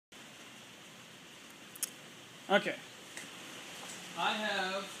Okay. I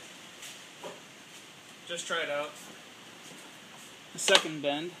have just tried out the second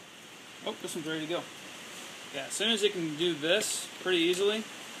bend. Oh, this one's ready to go. Yeah, as soon as it can do this pretty easily,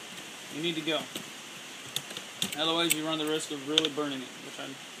 you need to go. Otherwise you run the risk of really burning it, which I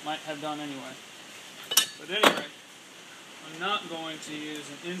might have done anyway. But at any rate, I'm not going to use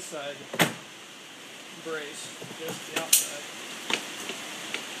an inside brace, just the outside.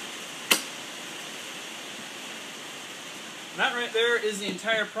 And that right there is the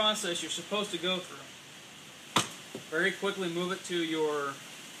entire process you're supposed to go through. Very quickly move it to your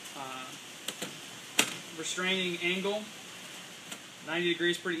restraining angle. 90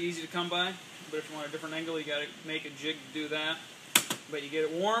 degrees is pretty easy to come by, but if you want a different angle, you got to make a jig to do that. But you get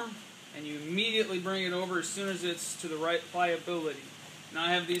it warm, and you immediately bring it over as soon as it's to the right pliability. Now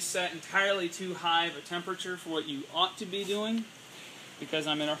I have these set entirely too high of a temperature for what you ought to be doing, because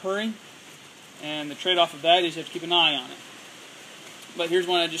I'm in a hurry, and the trade-off of that is you have to keep an eye on it. But here's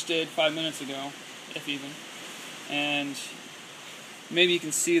one I just did 5 minutes ago, if even, and maybe you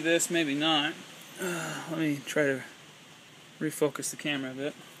can see this, maybe not. Let me try to refocus the camera a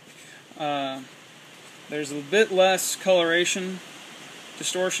bit. There's a bit less coloration,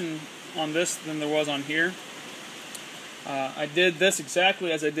 distortion on this than there was on here. I did this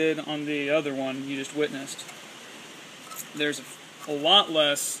exactly as I did on the other one you just witnessed. There's a lot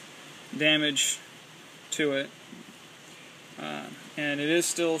less damage to it, and it is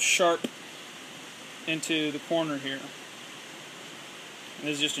still sharp into the corner here. And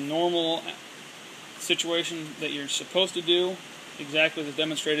this is just a normal situation that you're supposed to do, exactly as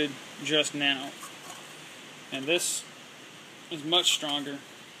demonstrated just now. And this is much stronger.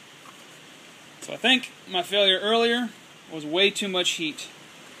 So I think my failure earlier was way too much heat,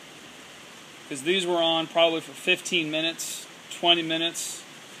 because these were on probably for 15 minutes, 20 minutes,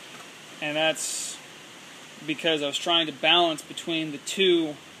 and that's because I was trying to balance between the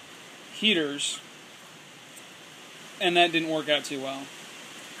two heaters, and that didn't work out too well.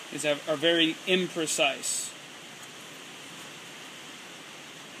 These are very imprecise,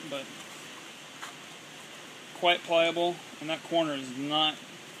 but quite pliable, and that corner is not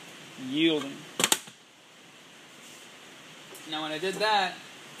yielding. Now when I did that,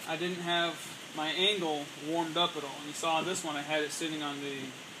 I didn't have my angle warmed up at all. And you saw on this one I had it sitting on the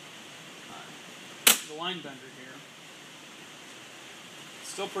line bender here.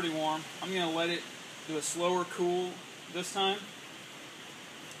 It's still pretty warm. I'm going to let it do a slower cool this time.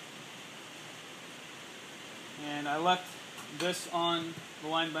 And I left this on the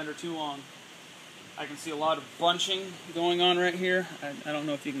line bender too long. I can see a lot of bunching going on right here. I don't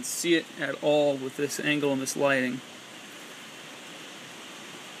know if you can see it at all with this angle and this lighting.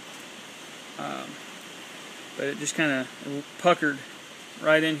 But it just kind of puckered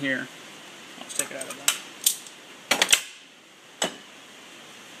right in here. I'll just take it out of that.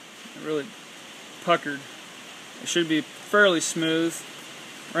 It really puckered. It should be fairly smooth.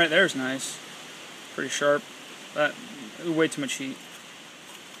 Right there's nice. Pretty sharp. That way too much heat.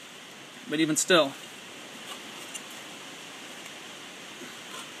 But even still.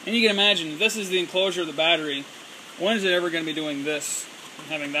 And you can imagine, this is the enclosure of the battery. When is it ever going to be doing this and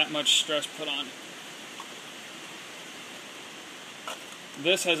having that much stress put on it?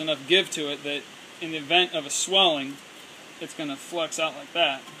 This has enough give to it that in the event of a swelling, it's going to flex out like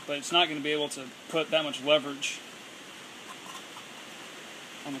that, but it's not going to be able to put that much leverage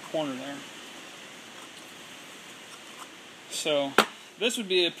on the corner there. So this would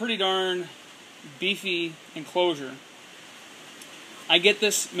be a pretty darn beefy enclosure. I get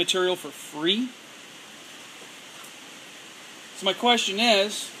this material for free. So my question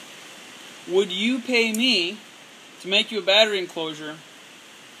is, would you pay me to make you a battery enclosure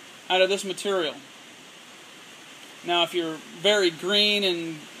out of this material? Now, if you're very green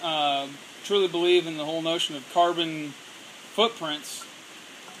and truly believe in the whole notion of carbon footprints,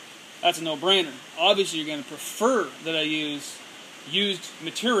 that's a no-brainer. Obviously, you're going to prefer that I use used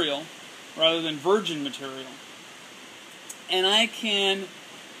material rather than virgin material. And I can,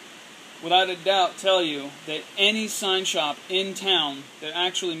 without a doubt, tell you that any sign shop in town that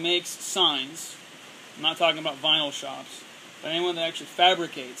actually makes signs, I'm not talking about vinyl shops, but anyone that actually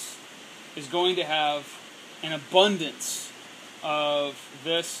fabricates, is going to have an abundance of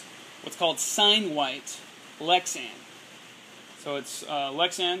this, what's called sign white Lexan. So it's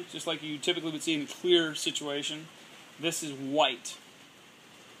Lexan, just like you typically would see in a clear situation. This is white,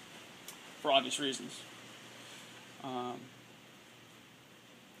 for obvious reasons.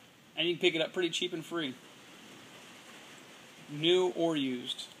 And you can pick it up pretty cheap and free. New or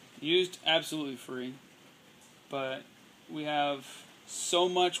used. Used, absolutely free. But we have so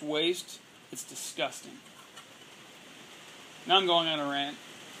much waste, it's disgusting. Now I'm going on a rant,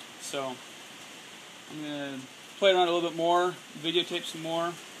 so I'm going to play around a little bit more, videotape some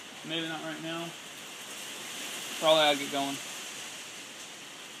more, maybe not right now. Probably I'll get going.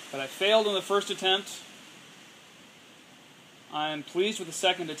 But I failed in the first attempt. I'm pleased with the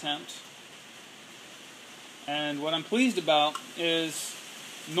second attempt. And what I'm pleased about is,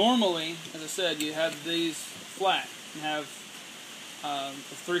 normally, as I said, you have these flat. You have a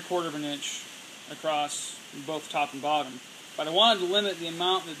 3/4 of an inch across both top and bottom. But I wanted to limit the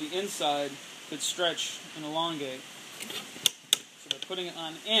amount that the inside could stretch and elongate. So by putting it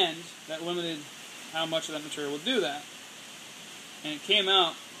on end, that limited how much of that material would do that. And it came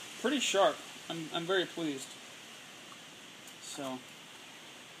out pretty sharp. I'm very pleased. So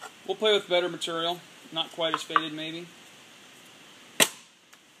we'll play with better material, not quite as faded maybe.